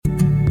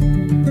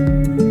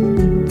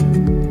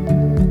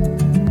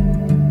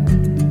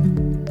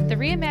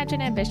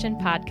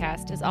Ambition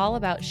podcast is all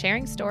about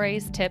sharing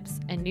stories,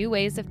 tips, and new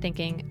ways of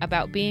thinking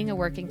about being a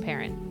working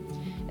parent.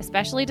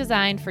 Especially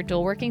designed for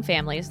dual working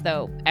families,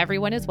 though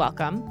everyone is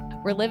welcome.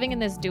 We're living in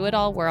this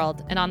do-it-all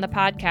world, and on the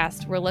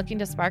podcast, we're looking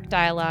to spark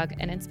dialogue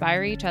and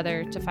inspire each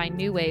other to find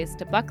new ways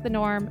to buck the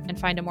norm and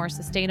find a more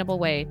sustainable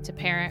way to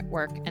parent,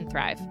 work, and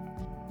thrive.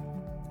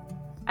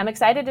 I'm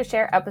excited to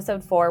share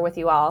episode 4 with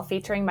you all,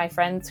 featuring my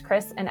friends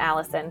Chris and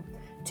Allison,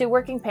 two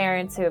working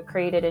parents who have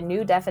created a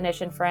new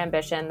definition for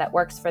ambition that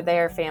works for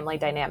their family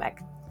dynamic.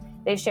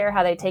 They share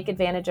how they take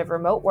advantage of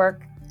remote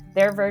work,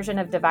 their version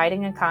of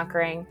dividing and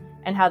conquering,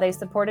 and how they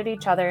supported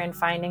each other in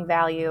finding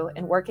value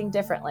and working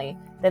differently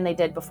than they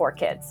did before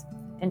kids.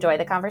 Enjoy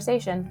the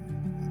conversation.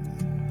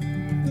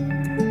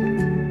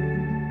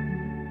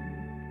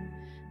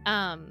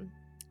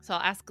 So I'll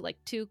ask like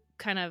two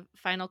kind of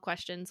final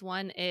questions.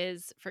 One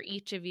is for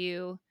each of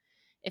you,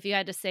 if you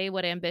had to say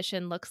what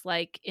ambition looks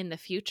like in the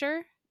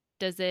future,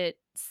 does it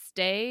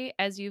stay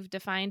as you've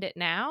defined it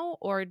now,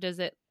 or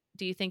do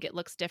you think it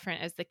looks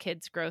different as the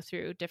kids grow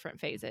through different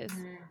phases?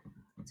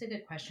 That's a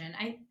good question.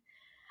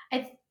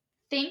 I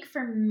think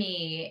for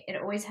me,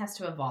 it always has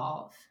to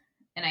evolve.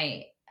 And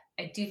I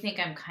do think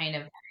I'm kind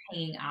of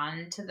hanging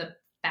on to the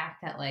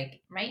fact that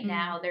like right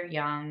now they're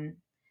young.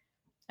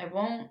 I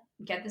won't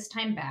get this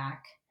time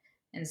back.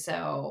 And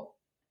so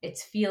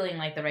it's feeling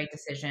like the right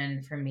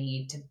decision for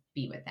me to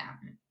be with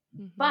them.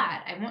 Mm-hmm.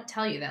 But I won't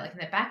tell you that like in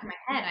the back of my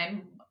head,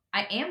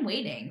 I am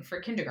waiting for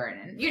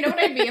kindergarten. You know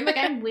what I mean? Like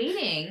I'm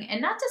waiting, and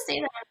not to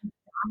say that I'm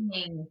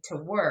dying to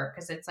work,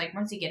 because it's like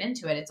once you get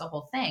into it, it's a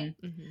whole thing.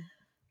 Mm-hmm.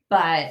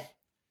 But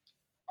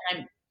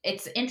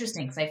it's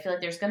interesting because I feel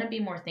like there's going to be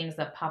more things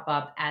that pop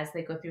up as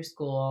they go through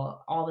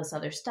school, all this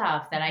other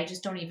stuff that I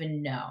just don't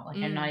even know. Like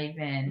I'm not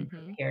even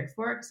prepared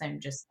for it because I'm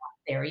just not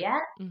there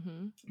yet.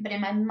 Mm-hmm. But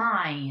in my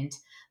mind,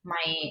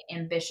 my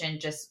ambition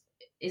just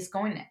is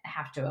going to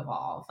have to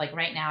evolve. Like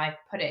right now I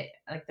put it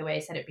like the way I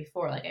said it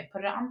before, like I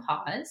put it on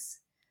pause.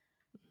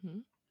 Mm-hmm.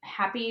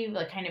 Happy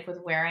like kind of with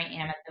where I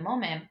am at the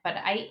moment, but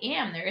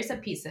there is a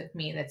piece of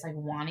me that's like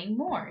wanting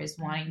more, is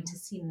wanting to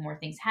see more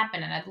things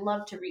happen, and I'd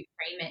love to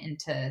reframe it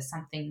into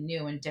something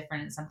new and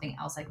different and something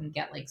else I can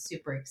get like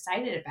super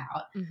excited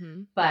about.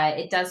 Mm-hmm. But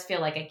it does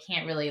feel like I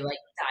can't really like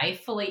dive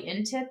fully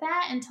into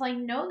that until I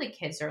know the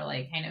kids are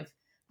like kind of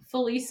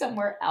fully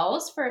somewhere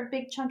else for a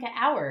big chunk of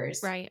hours.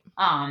 Right.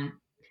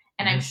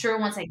 And I'm sure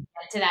once I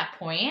get to that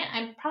point,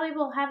 I probably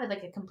will have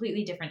like a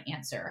completely different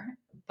answer.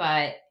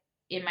 But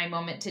in my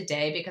moment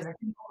today, because I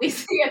can only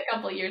see a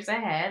couple years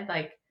ahead,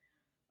 like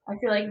I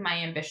feel like my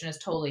ambition is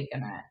totally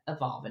gonna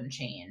evolve and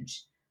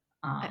change.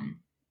 And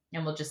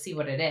we'll just see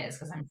what it is,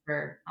 because I'm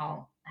sure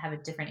I'll have a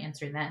different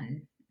answer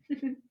then.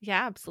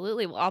 Yeah,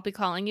 absolutely. Well, I'll be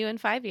calling you in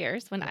 5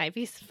 years when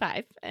Ivy's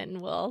 5,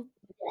 and we'll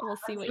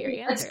see what your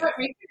answer is. Let's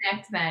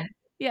reconnect then.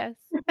 Yes.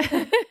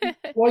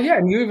 Well, yeah,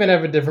 and you even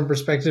have a different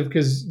perspective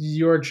because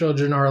your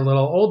children are a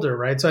little older,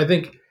 right? So I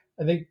think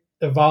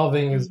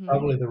evolving is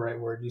probably the right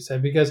word you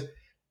said, because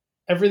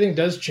everything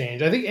does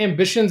change. I think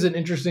ambition's an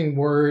interesting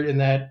word in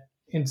that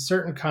in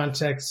certain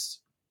contexts,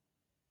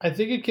 I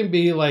think it can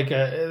be like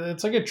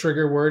it's like a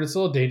trigger word. It's a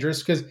little dangerous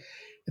because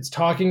it's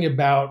talking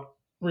about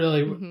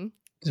really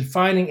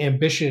defining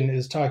ambition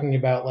is talking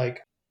about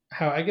like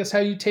how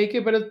you take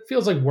it, but it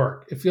feels like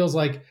work. It feels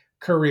like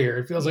career.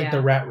 It feels like the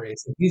rat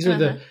race. These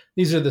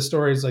are the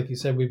stories, like you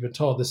said, we've been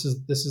told. This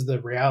is the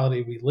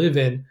reality we live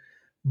in.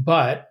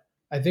 But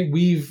I think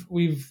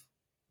we've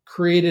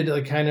created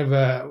a kind of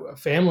a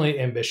family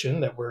ambition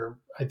that we're,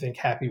 I think,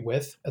 happy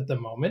with at the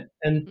moment.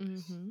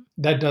 And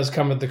that does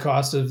come at the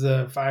cost of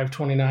the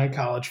 529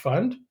 college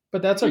fund,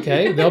 but that's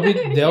okay.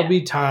 There'll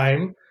be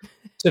time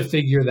to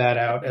figure that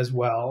out as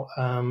well.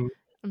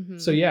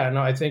 So yeah,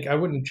 no, I think I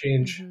wouldn't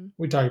change.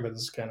 We talk about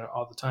this kind of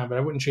all the time, but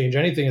I wouldn't change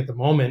anything at the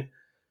moment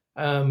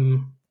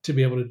to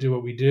be able to do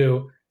what we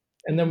do.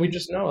 And then we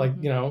just know, like,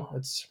 you know,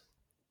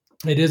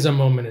 it is a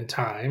moment in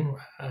time.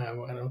 I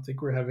don't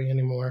think we're having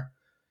any more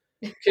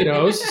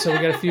kiddos, so we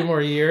got a few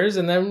more years,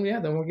 and then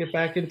we'll get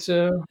back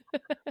into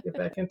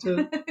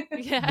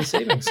the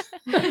savings.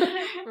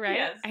 Right.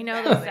 Yes. I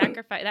know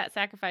that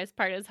sacrifice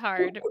part is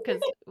hard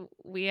because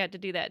we had to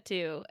do that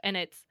too, and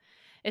it's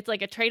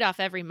like a trade-off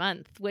every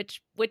month.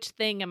 Which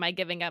thing am I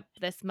giving up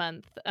this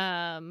month?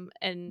 And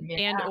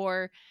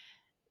or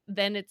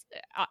then it's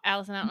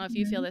Allison, I don't know if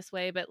you feel this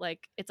way, but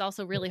like it's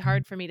also really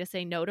hard for me to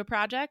say no to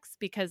projects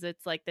because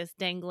it's like this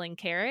dangling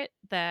carrot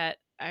that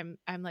I'm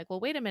like, well,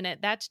 wait a minute,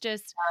 that's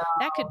just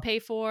that could pay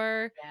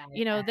for,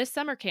 you know, this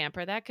summer camp,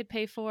 or that could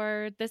pay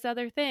for this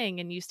other thing,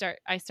 and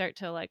I start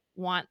to like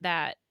want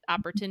that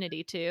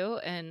opportunity too.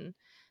 And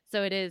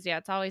so it is,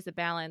 it's always a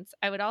balance.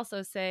 I would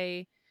also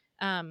say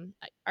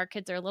our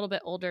kids are a little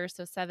bit older,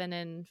 so 7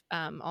 and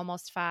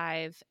almost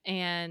 5,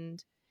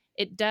 and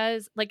it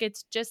does, like,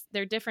 it's just,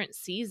 they're different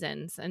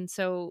seasons. And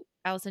so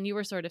Allison, you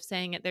were sort of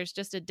saying it, there's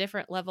just a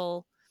different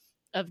level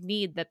of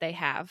need that they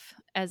have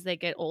as they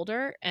get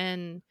older.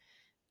 And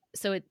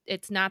so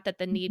it's not that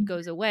the need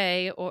goes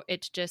away, or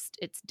it's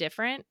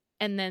different.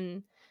 And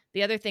then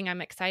the other thing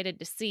I'm excited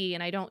to see,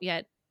 and I don't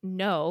yet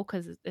know,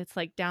 because it's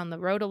like down the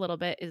road a little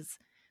bit, is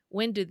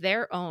when does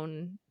their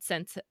own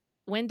sense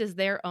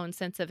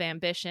of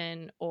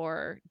ambition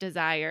or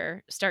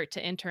desire start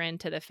to enter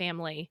into the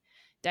family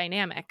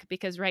dynamic?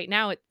 Because right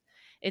now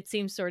it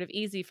seems sort of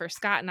easy for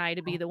Scott and I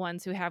to be the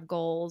ones who have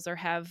goals or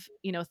have,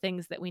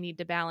 things that we need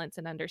to balance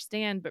and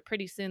understand, but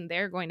pretty soon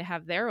they're going to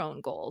have their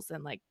own goals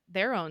and like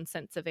their own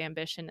sense of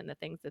ambition and the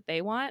things that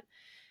they want.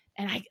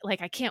 And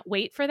I can't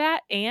wait for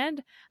that.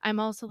 And I'm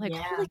also like,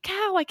 holy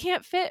cow, I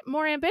can't fit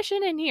more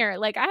ambition in here.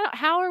 Like,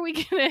 how are we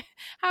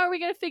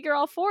gonna figure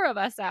all four of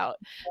us out?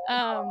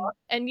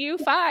 And you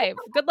five,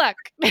 good luck.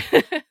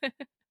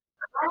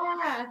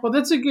 Well,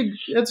 that's a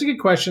good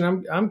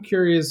question. I'm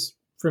curious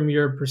from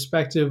your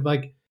perspective,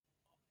 like,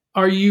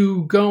 are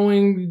you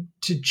going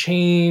to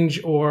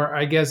change, or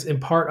I guess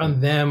impart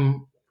on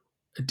them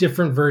a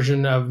different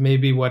version of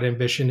maybe what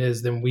ambition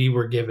is than we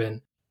were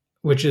given,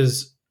 which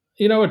is,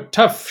 a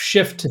tough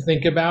shift to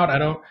think about. I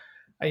don't,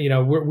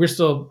 we're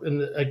still in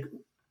the, like,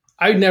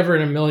 I never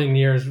in a million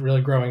years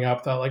really growing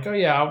up thought like, oh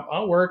yeah,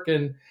 I'll work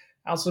and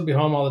I'll still be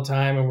home all the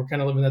time. And we're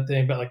kind of living that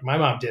thing. But like my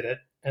mom did it.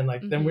 And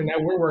like, then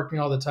we're working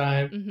all the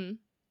time.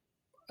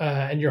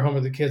 And you're home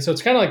with the kids. So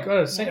it's kind of like, all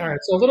right.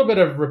 So a little bit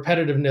of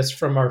repetitiveness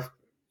from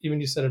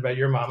even you said about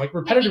your mom, like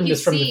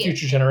repetitiveness from the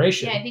future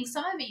generation. Yeah, I think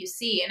some of it you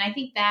see. And I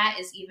think that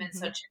is even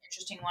such an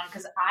interesting one,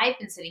 because I've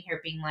been sitting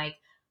here being like,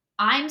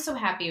 I'm so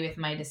happy with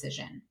my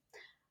decision.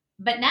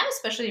 But now,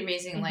 especially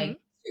raising like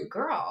two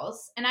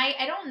girls, and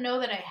I don't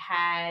know that I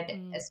had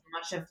as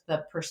much of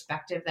the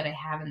perspective that I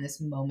have in this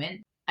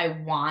moment. I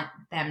want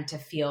them to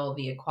feel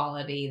the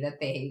equality that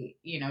they,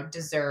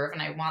 deserve.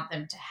 And I want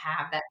them to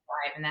have that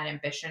drive and that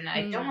ambition. And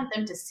I don't want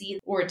them to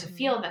see or to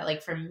feel that,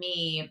 like, for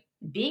me,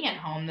 being at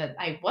home, that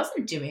I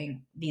wasn't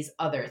doing these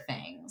other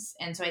things.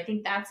 And so I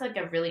think that's like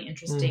a really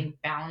interesting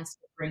balance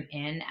to bring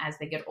in as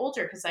they get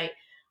older. Cause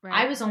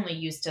I was only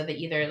used to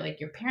either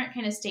like your parent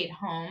kind of stayed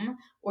home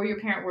or your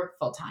parent worked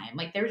full time.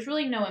 Like there was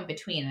really no in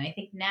between. And I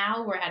think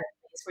now we're at a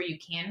place where you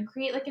can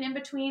create like an in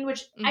between,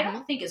 which I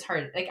don't think is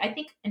hard. Like I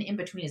think an in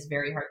between is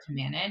very hard to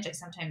manage. I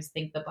sometimes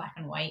think the black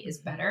and white is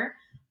better,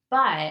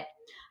 but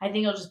I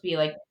think it'll just be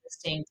like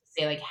interesting to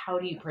say, like, how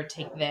do you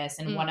partake this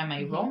and what am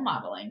I role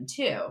modeling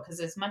too? Because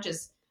as much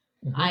as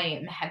I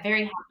am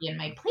very happy in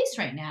my place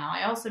right now,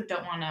 I also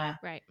don't want to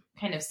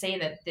kind of say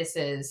that this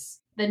is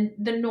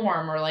the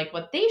norm or like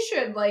what they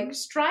should like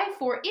strive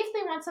for if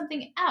they want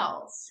something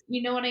else.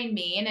 You know what I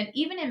mean? And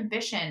even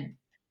ambition,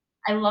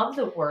 I love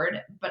the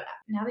word, but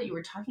now that you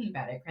were talking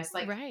about it, Chris,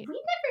 like we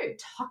never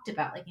talked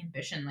about like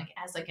ambition like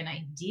as like an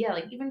idea,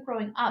 like even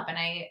growing up. And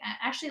I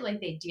actually like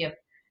the idea of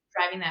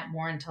driving that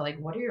more into like,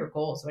 what are your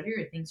goals? What are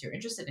your things you're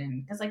interested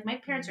in? Because like my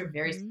parents are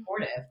very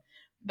supportive,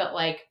 but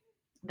like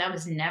that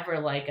was never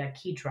like a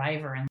key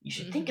driver. And you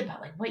should think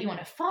about like what you want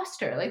to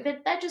foster. Like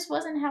that just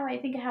wasn't how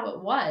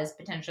it was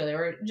potentially,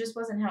 or it just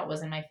wasn't how it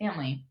was in my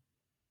family.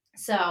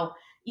 So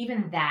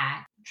even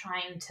that,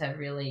 trying to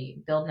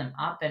really build them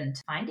up and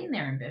finding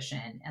their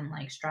ambition and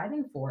like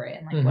striving for it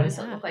and like what does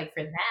it look like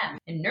for them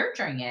and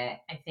nurturing it,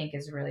 I think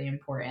is really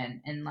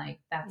important. And like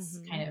that's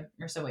kind of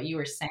more so what you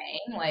were saying,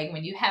 like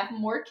when you have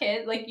more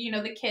kids, like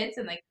the kids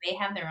and like they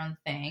have their own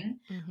thing,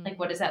 like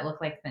what does that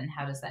look like, then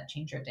how does that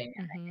change your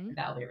dynamic?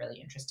 That'll be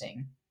really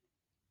interesting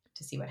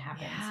to see what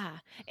happens.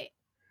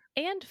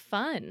 And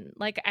fun.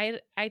 Like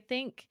I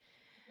think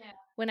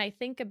when I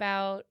think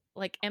about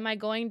like, am I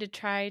going to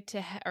try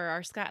to, or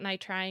are Scott and I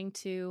trying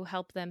to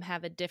help them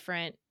have a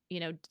different,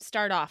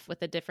 start off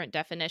with a different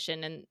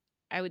definition? And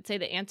I would say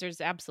the answer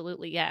is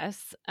absolutely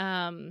yes.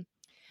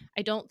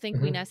 I don't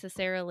think we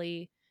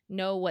necessarily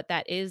know what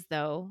that is,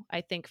 though.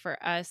 I think for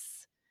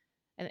us,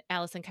 and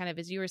Allison, kind of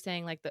as you were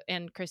saying, like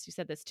and Chris, you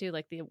said this too,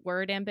 like the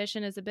word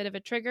ambition is a bit of a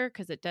trigger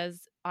because it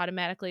does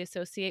automatically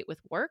associate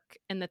with work.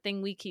 And the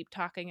thing we keep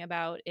talking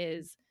about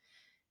is,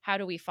 how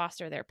do we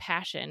foster their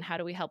passion? How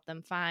do we help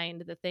them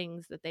find the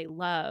things that they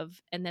love?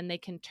 And then they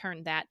can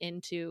turn that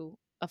into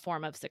a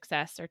form of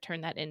success or turn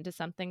that into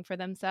something for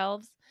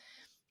themselves.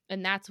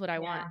 And that's what I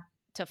want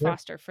to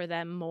foster for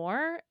them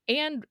more.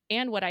 And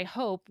what I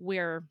hope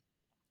we're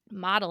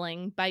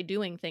modeling by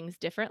doing things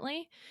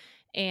differently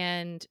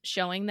and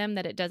showing them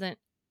that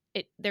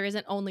there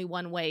isn't only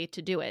one way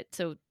to do it.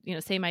 So,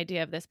 same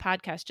idea of this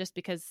podcast, just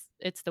because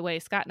it's the way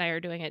Scott and I are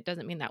doing it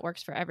doesn't mean that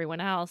works for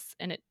everyone else.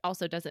 And it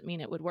also doesn't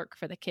mean it would work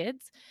for the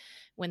kids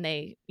when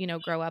they,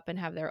 grow up and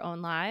have their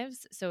own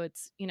lives. So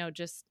it's,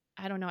 just,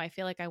 I don't know. I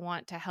feel like I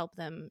want to help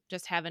them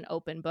just have an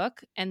open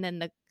book. And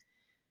then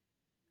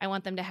I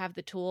want them to have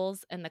the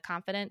tools and the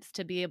confidence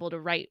to be able to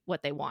write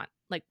what they want,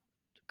 like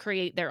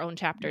create their own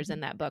chapters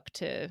in that book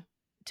to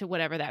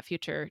whatever that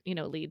future,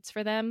 leads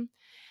for them.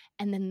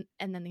 And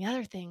then the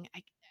other thing,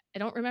 I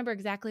don't remember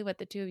exactly what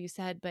the two of you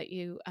said, but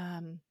you,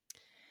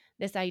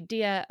 this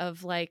idea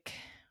of like,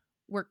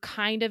 we're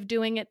kind of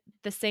doing it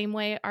the same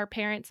way our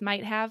parents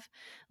might have,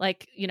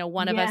 like,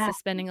 one of us is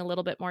spending a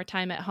little bit more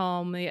time at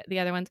home. The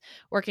other one's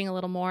working a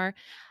little more.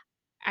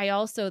 I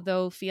also,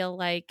 though, feel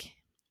like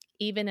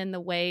even in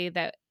the way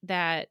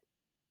that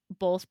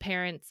both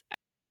parents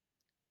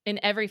in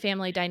every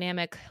family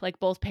dynamic, like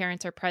both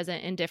parents are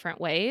present in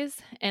different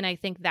ways. And I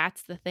think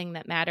that's the thing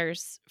that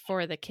matters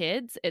for the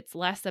kids. It's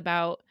less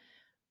about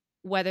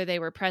whether they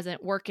were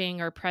present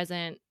working or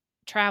present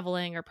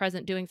traveling or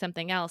present doing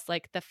something else.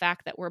 Like the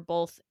fact that we're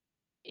both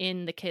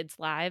in the kids'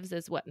 lives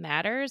is what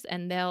matters.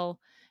 And they'll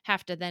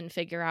have to then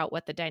figure out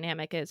what the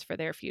dynamic is for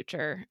their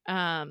future.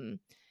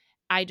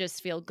 I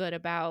just feel good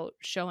about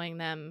showing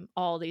them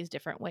all these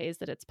different ways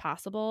that it's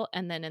possible.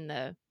 And then in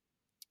the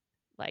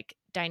like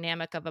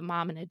dynamic of a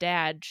mom and a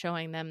dad,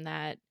 showing them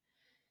that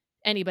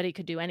anybody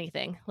could do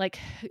anything. Like,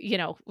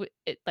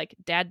 like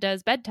dad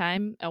does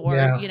bedtime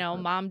or,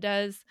 mom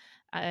does,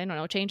 I don't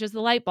know, changes the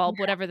light bulb,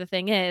 whatever the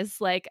thing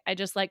is. Like, I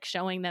just like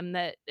showing them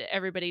that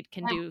everybody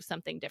can do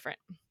something different.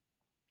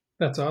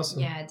 That's awesome.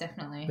 Yeah,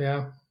 definitely.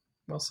 Yeah.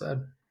 Well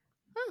said.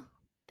 Oh,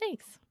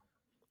 thanks.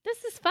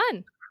 This is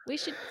fun.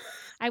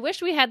 I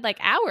wish we had like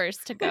hours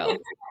to go,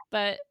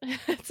 but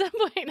at some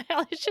point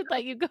I should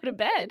let you go to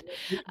bed.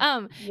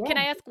 Can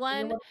I ask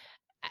one?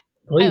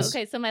 Please.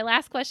 Okay, so my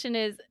last question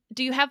is,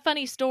 do you have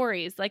funny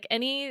stories? Like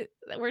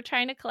we're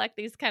trying to collect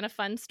these kind of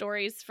fun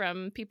stories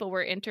from people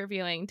we're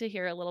interviewing to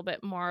hear a little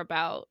bit more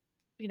about,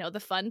 the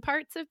fun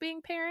parts of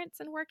being parents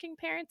and working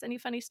parents. Any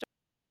funny stories?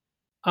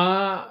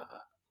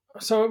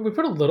 So we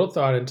put a little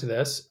thought into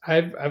this.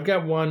 I've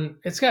got one.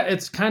 It's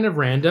kind of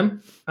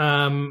random,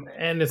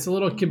 and it's a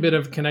little bit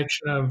of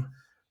connection of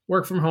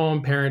work from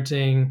home,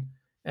 parenting,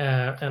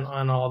 and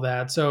on all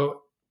that.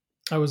 So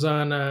I was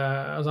on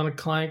a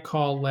client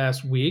call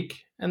last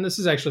week, and this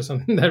is actually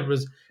something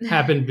that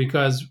happened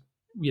because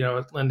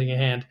lending a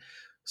hand.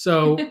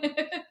 So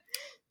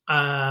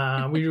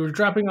we were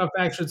dropping off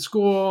Action at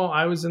school.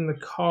 I was in the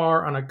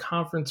car on a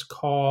conference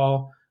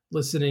call,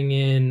 listening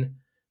in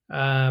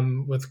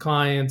with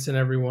clients and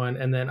everyone,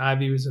 and then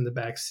Ivy was in the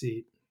back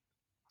seat.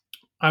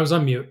 I was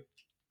on mute.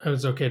 It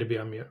was okay to be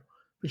on mute,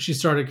 but she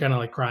started kind of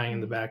like crying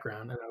in the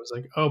background, and I was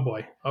like, "Oh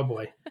boy,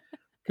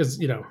 because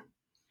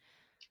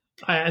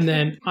and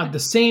then at the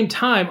same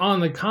time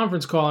on the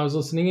conference call I was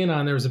listening in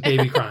on, there was a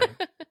baby crying,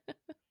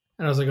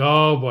 and I was like,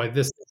 "Oh boy,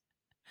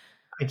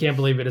 I can't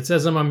believe it. It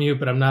says I'm on mute,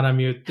 but I'm not on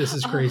mute. This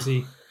is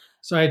crazy."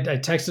 So I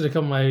texted a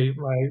couple of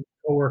my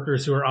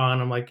coworkers who are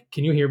on. I'm like,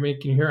 "Can you hear me?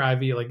 Can you hear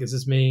Ivy? Like, is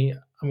this me?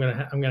 I'm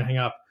gonna hang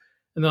up."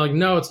 And they're like,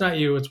 "No, it's not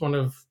you. It's one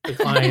of the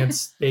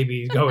clients'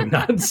 baby going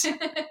nuts."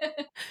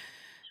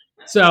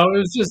 So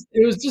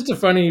it was just a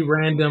funny,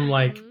 random,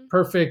 like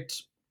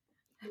perfect,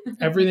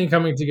 everything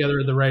coming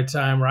together at the right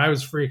time where I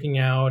was freaking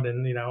out,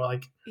 and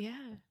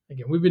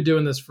again, we've been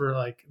doing this for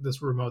like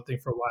this remote thing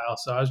for a while,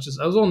 so I was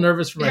a little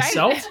nervous for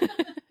myself,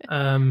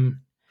 but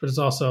it's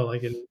also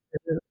like it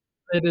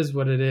is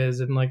what it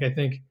is, and like I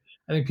think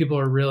people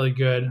are really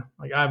good.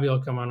 Like Ivy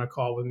will come on a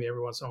call with me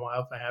every once in a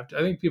while if I have to.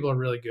 I think people are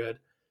really good,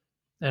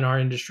 and our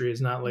industry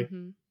is not like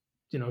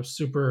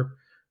super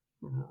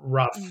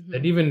rough.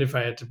 And even if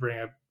I had to bring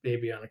a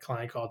baby on a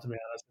client call, to be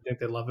honest, I think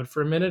they love it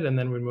for a minute and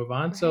then we move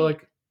on. Right. So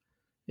like,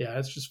 yeah,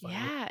 it's just fun.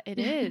 Yeah, it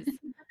is.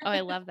 Oh,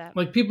 I love that.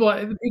 Like people.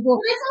 It's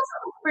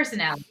also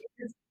personality.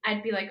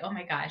 I'd be like, oh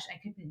my gosh, I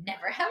could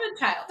never have a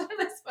child on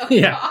this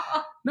phone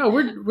call. No,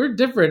 we're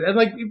different. And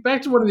like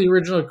back to one of the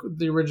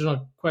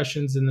original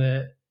questions in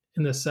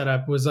the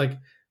setup was like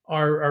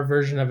our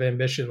version of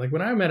ambition. Like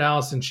when I met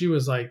Allison, she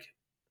was like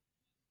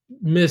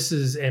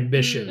Mrs.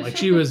 Ambition. Like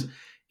she was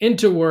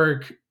into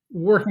work,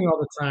 working all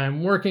the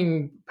time,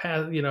 working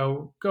past,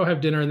 go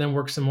have dinner and then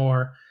work some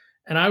more.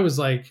 And I was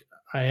like,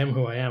 I am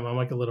who I am. I'm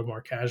like a little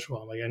more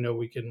casual. Like I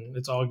know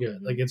it's all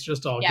good. Like it's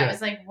just all good. Yeah, I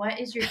was like, what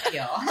is your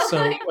deal?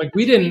 So like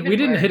we didn't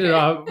hit it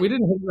off. We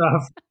didn't hit it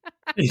off.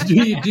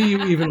 do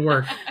you even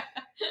work?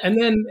 And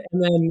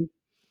then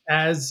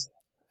as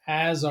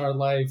our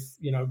life,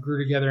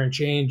 grew together and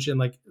changed, and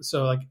like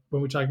so like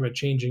when we talk about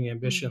changing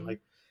ambition,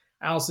 like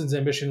Allison's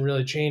ambition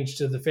really changed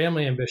to the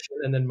family ambition,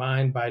 and then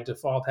mine by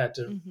default had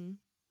to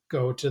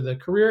go to the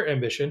career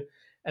ambition,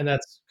 and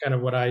that's kind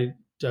of what I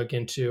dug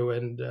into,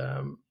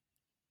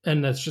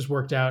 and that's just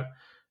worked out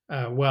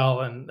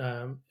well and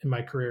in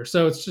my career.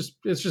 So it's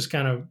just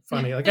kind of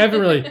funny. Like I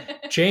haven't really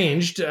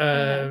changed,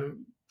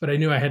 but I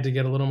knew I had to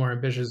get a little more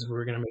ambitious if we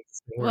were going to make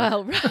this thing work.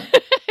 Well,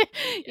 right.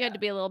 You had to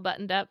be a little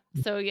buttoned up.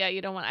 So yeah,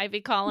 you don't want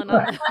Ivy calling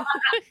on the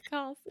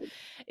calls.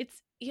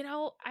 It's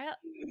I'm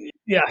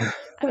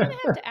gonna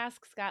have to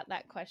ask Scott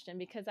that question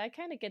because I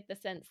kind of get the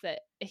sense that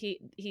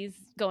he's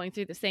going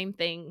through the same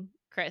thing,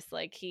 Chris.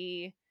 Like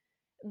he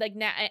like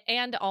now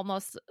and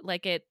almost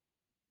like it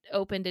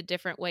opened a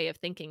different way of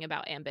thinking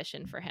about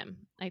ambition for him.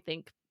 I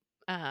think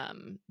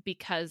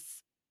because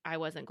I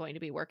wasn't going to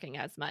be working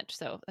as much.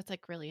 So that's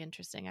like really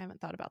interesting. I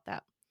haven't thought about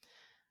that.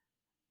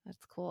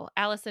 That's cool.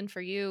 Allison,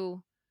 for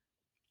you.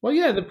 Well,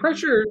 yeah, the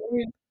pressure.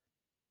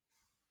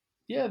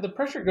 The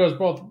pressure goes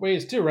both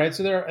ways too, right?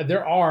 So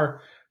there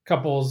are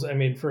couples. I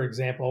mean, for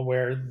example,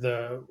 where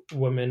the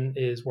woman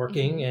is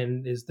working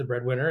and is the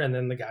breadwinner, and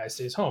then the guy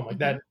stays home. Like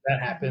that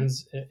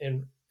happens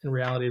in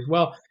reality as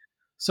well.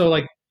 So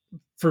like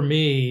for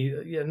me,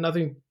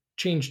 nothing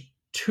changed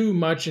too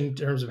much in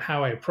terms of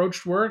how I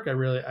approached work. I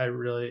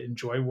really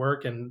enjoy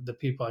work and the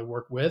people I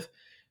work with.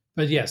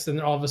 but yes, then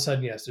all of a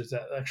sudden, yes, there's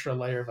that extra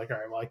layer of like, all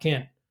right, well, I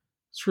can't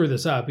screw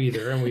this up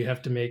either, and we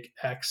have to make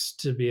X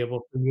to be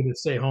able for you to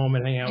stay home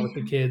and hang out with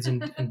the kids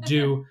and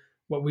do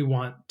what we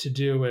want to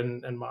do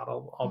and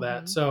model all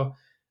that. So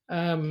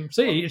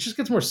so yeah, it just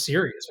gets more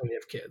serious when you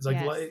have kids.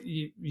 Like,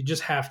 you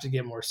just have to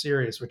get more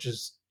serious, which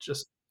is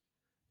just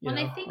well,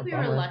 I think we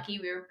were lucky.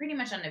 We were pretty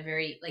much on a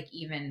very like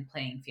even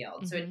playing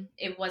field. So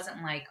it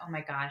wasn't like, oh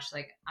my gosh,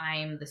 like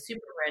I'm the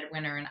super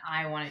breadwinner and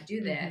I want to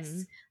do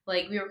this.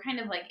 Like we were kind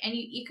of like, and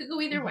you could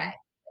go either way.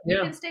 You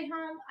can stay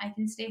home, I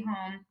can stay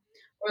home.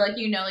 Or like,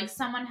 like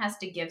someone has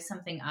to give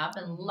something up.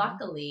 And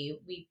luckily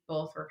we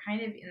both were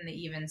kind of in the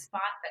even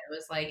spot that it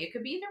was like, it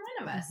could be either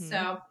one of us.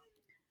 So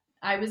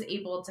I was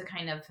able to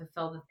kind of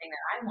fulfill the thing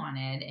that I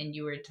wanted and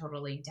you were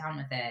totally down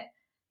with it.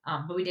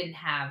 But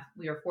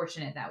we were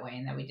fortunate that way,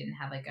 and that we didn't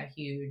have like a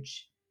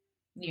huge,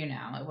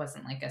 it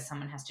wasn't like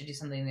someone has to do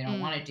something they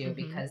don't want to do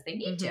because they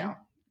need to,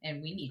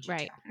 and we need you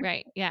to.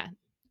 Right. Yeah.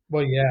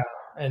 Well, yeah.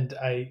 And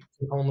I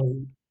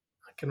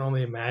can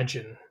only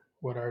imagine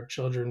what our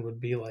children would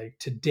be like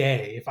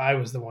today if I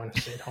was the one who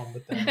stayed home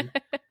with them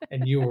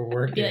and you were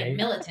working. Be like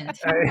militant.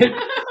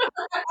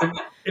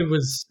 It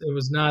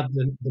was not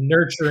the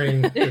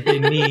nurturing that they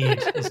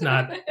need is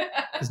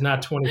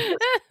not 20.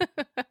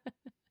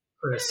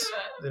 Chris,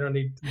 they don't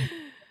need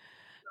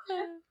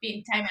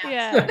being timeouts.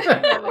 Yeah,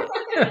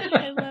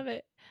 I love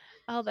it.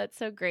 Oh, that's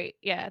so great.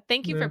 Yeah,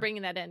 thank you for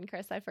bringing that in,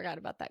 Chris. I forgot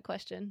about that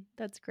question.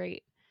 That's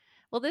great.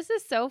 Well, this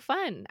is so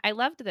fun. I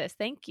loved this.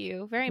 Thank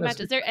you very much.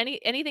 Is there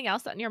anything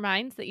else on your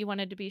minds that you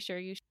wanted to be sure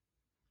you?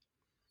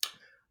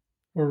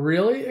 We're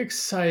really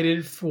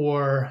excited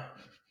for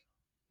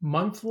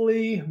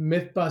monthly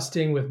myth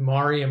busting with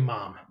Mari and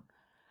Mom.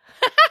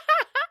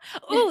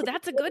 Oh,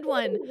 that's a good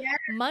one. Yeah.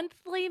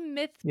 Monthly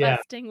myth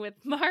busting with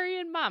Mari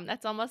and Mom.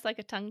 That's almost like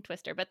a tongue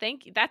twister, but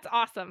thank you. That's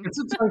awesome. It's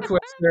a tongue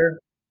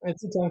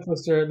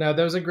twister. No,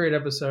 that was a great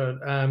episode.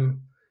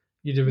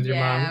 You did with your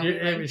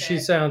mom. She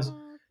sounds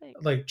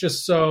like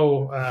just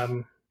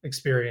so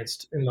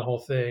experienced in the whole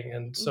thing,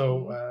 and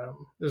so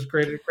it was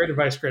great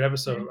advice, great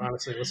episode.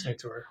 Honestly, listening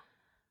to her.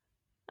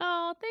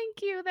 Oh,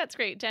 thank you. That's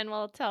great, Jen.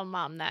 We'll tell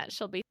Mom that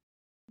she'll be.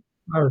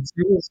 Oh,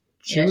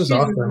 she was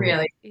awesome.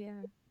 Really.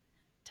 Yeah.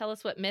 Tell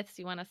us what myths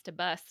you want us to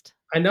bust.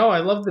 I know. I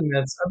love the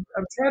myths.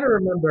 I'm trying to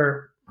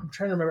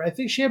remember. I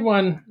think she had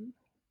one.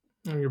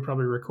 You're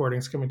probably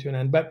recording's coming to an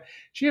end, but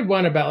she had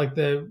one about like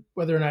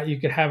whether or not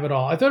you could have it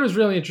all. I thought it was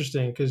really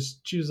interesting because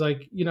she was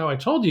like, I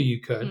told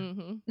you could,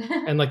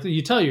 and like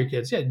you tell your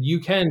kids, yeah,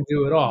 you can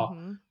do it all.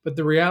 But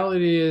the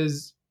reality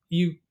is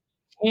you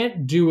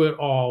can't do it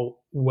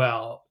all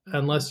well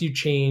unless you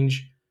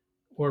change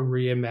or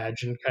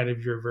reimagine kind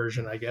of your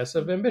version, I guess,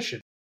 of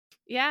ambition.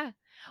 Yeah.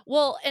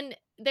 Well, and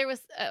there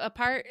was a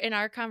part in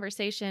our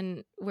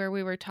conversation where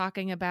we were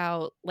talking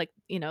about like,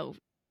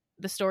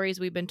 the stories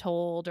we've been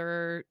told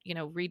or,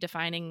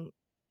 redefining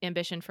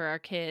ambition for our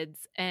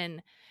kids.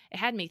 And it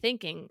had me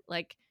thinking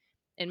like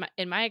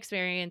in my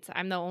experience,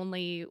 I'm the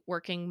only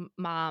working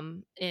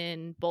mom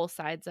in both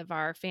sides of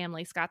our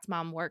family. Scott's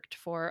mom worked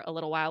for a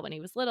little while when he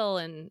was little.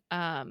 And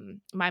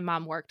my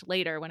mom worked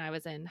later when I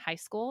was in high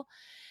school.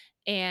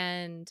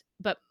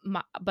 But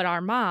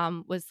our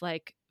mom was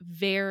like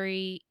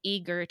very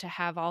eager to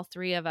have all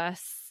three of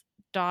us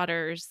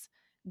daughters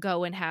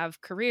go and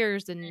have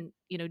careers and,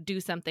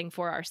 do something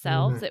for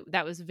ourselves.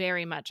 That was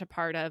very much a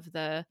part of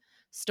the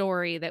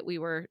story that we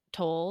were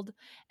told.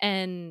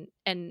 And,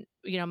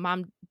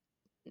 Mom,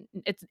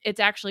 it's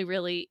actually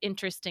really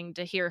interesting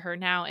to hear her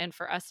now and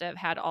for us to have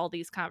had all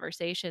these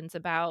conversations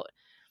about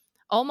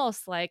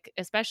almost like,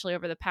 especially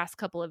over the past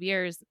couple of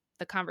years,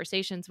 the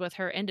conversations with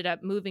her ended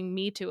up moving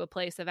me to a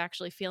place of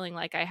actually feeling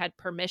like I had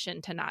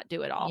permission to not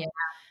do it all. Yeah.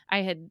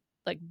 I had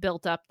like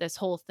built up this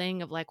whole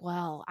thing of like,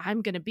 well,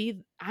 I'm going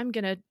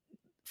to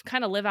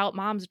kind of live out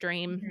Mom's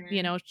dream,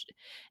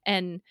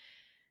 and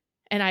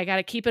I got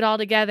to keep it all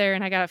together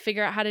and I got to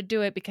figure out how to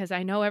do it because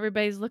I know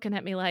everybody's looking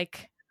at me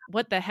like,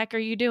 what the heck are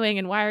you doing?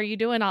 And why are you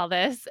doing all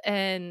this?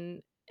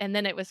 And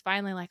then it was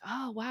finally like,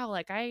 oh, wow.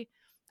 Like I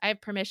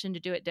have permission to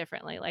do it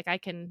differently. Like I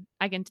can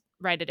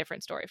write a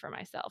different story for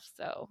myself.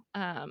 So,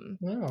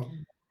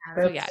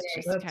 so yeah,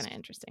 it's just kind of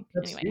interesting.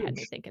 Anyway, it had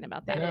me thinking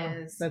about that.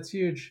 Yeah, that's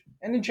huge.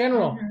 And in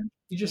general,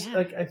 you just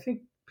like, I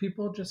think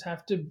people just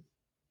have to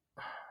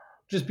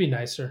just be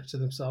nicer to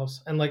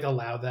themselves and like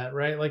allow that,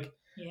 right? Like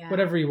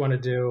whatever you want to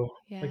do,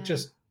 like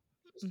just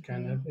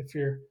kind of, if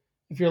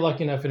you're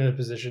lucky enough in a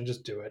position,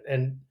 just do it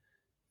and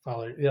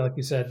follow. Yeah. Like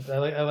you said, I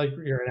like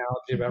your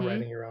analogy about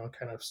writing your own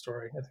kind of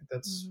story. I think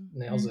that's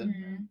nails it.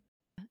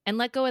 And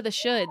let go of the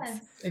shoulds. Yes.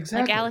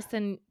 Exactly. Like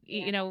Allison,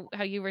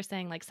 how you were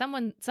saying, like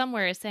someone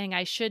somewhere is saying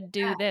I should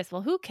do this.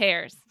 Well, who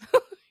cares?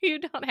 You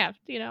don't have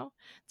to,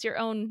 it's your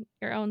own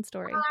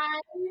story.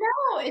 I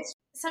know.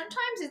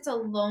 Sometimes it's a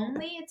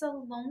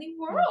lonely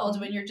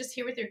world when you're just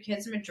here with your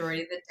kids the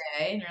majority of the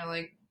day and you're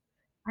like,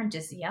 I'm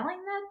just yelling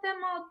at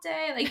them all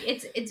day. Like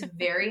it's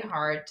very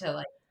hard to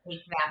like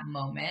take that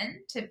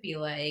moment to be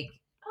like,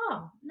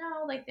 oh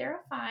no, like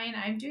they're fine,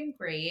 I'm doing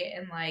great,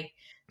 and like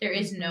There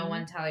is no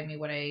one telling me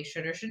what I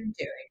should or shouldn't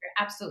do.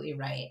 You're absolutely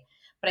right.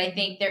 But I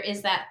think there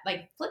is that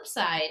like flip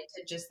side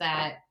to just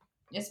that,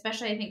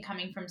 especially I think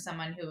coming from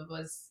someone who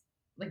was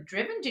like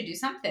driven to do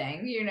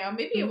something, you know,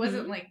 maybe it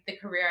wasn't like the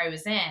career I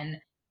was in,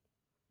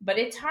 but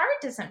it's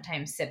hard to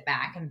sometimes sit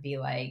back and be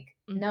like,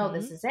 no,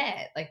 this is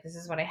it. Like, this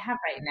is what I have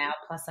right now.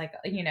 Plus like,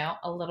 you know,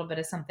 a little bit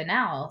of something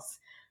else.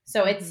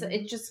 So it's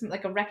just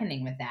like a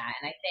reckoning with that.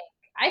 And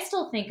I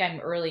still think I'm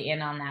early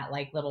in on that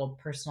like little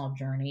personal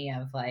journey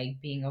of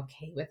like being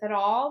okay with it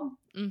all.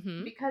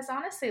 Because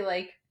honestly,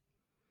 like,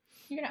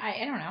 you know,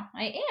 I don't know.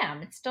 I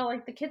am. It's still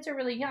like the kids are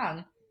really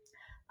young.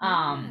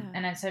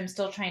 And so I'm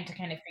still trying to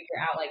kind of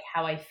figure out like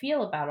how I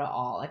feel about it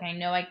all. Like I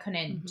know I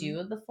couldn't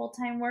do the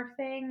full-time work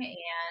thing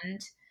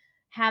and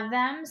have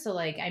them. So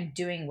like I'm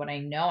doing what I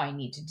know I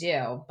need to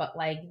do, but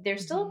like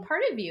there's still a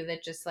part of you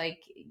that just like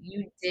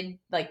you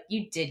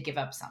did give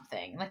up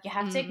something. Like you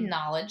have to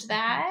acknowledge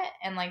that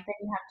and like then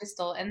you have to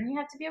still and you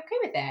have to be okay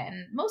with it.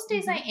 And most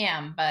days I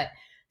am, but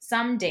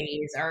some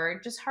days are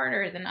just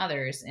harder than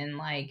others in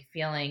like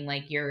feeling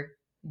like you're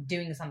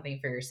doing something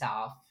for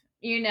yourself,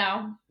 you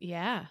know?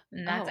 Yeah.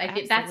 And that's I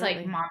think that's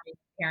like mom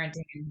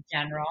parenting in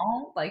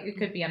general. Like it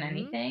could be on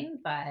anything,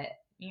 but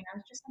you know,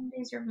 it's just some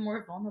days you're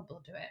more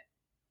vulnerable to it.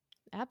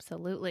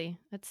 Absolutely.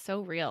 It's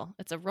so real.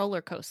 It's a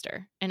roller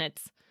coaster and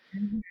it's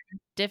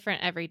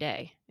different every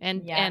day.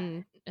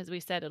 And as we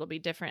said, it'll be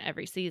different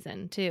every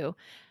season too.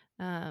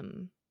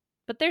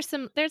 But there's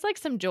like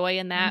some joy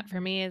in that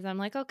for me as I'm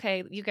like,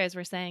 okay, you guys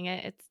were saying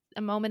it. It's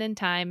a moment in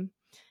time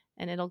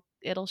and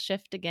it'll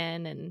shift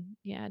again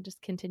and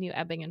just continue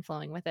ebbing and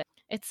flowing with it.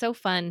 It's so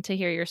fun to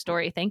hear your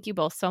story. Thank you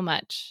both so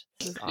much.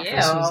 This was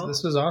awesome.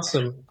 This was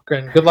awesome.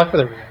 Great. Good luck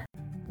with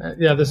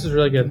everything. This is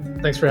really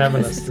good. Thanks for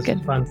having us. This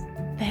was fun.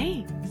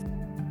 Thanks.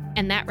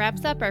 And that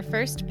wraps up our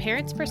first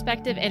Parents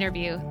Perspective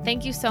interview.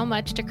 Thank you so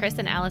much to Chris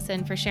and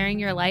Allison for sharing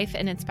your life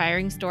and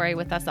inspiring story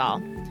with us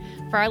all.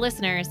 For our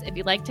listeners, if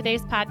you like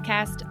today's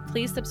podcast,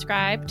 please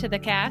subscribe to the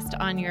cast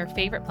on your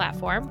favorite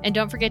platform. And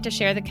don't forget to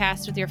share the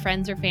cast with your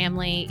friends or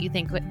family you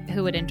think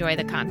who would enjoy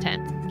the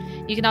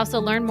content. You can also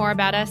learn more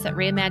about us at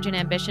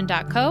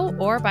reimagineambition.co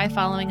or by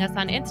following us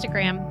on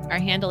Instagram. Our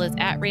handle is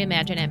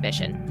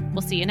 @reimagineambition.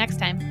 We'll see you next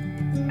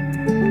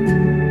time.